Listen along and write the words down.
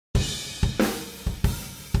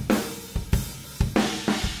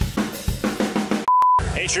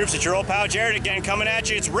Troops, it's your old pal Jared again coming at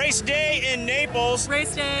you. It's race day in Naples.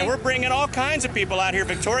 Race day. And we're bringing all kinds of people out here.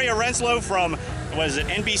 Victoria Wresilo from, what is it,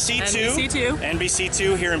 NBC2? NBC2.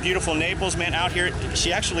 NBC2 here in beautiful Naples, man, out here.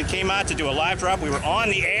 She actually came out to do a live drop. We were on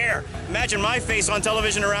the air. Imagine my face on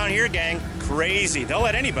television around here, gang. Crazy. They'll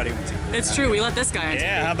let anybody. It's true. We let this guy on.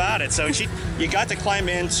 Yeah, how about it? So you got to climb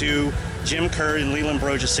into Jim Kerr and Leland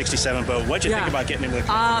Broge's 67 boat. What'd you think about getting into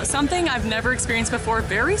the something I've never experienced before.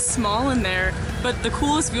 Very small in there, but the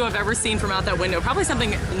coolest view I've ever seen from out that window. Probably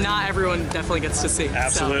something not everyone definitely gets to see.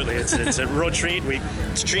 Absolutely. So. It's a real treat.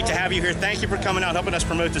 It's a treat to have you here. Thank you for coming out, helping us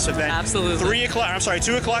promote this event. Absolutely.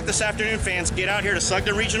 2 o'clock this afternoon, fans. Get out here to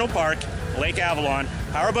Sugden Regional Park, Lake Avalon,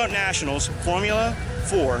 Powerboat Nationals, Formula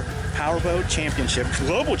 4 Powerboat Championship,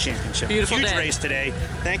 Global Championship. Beautiful Huge day. race today.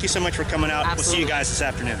 Thank you so much for coming out. Absolutely. We'll see you guys this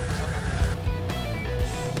afternoon.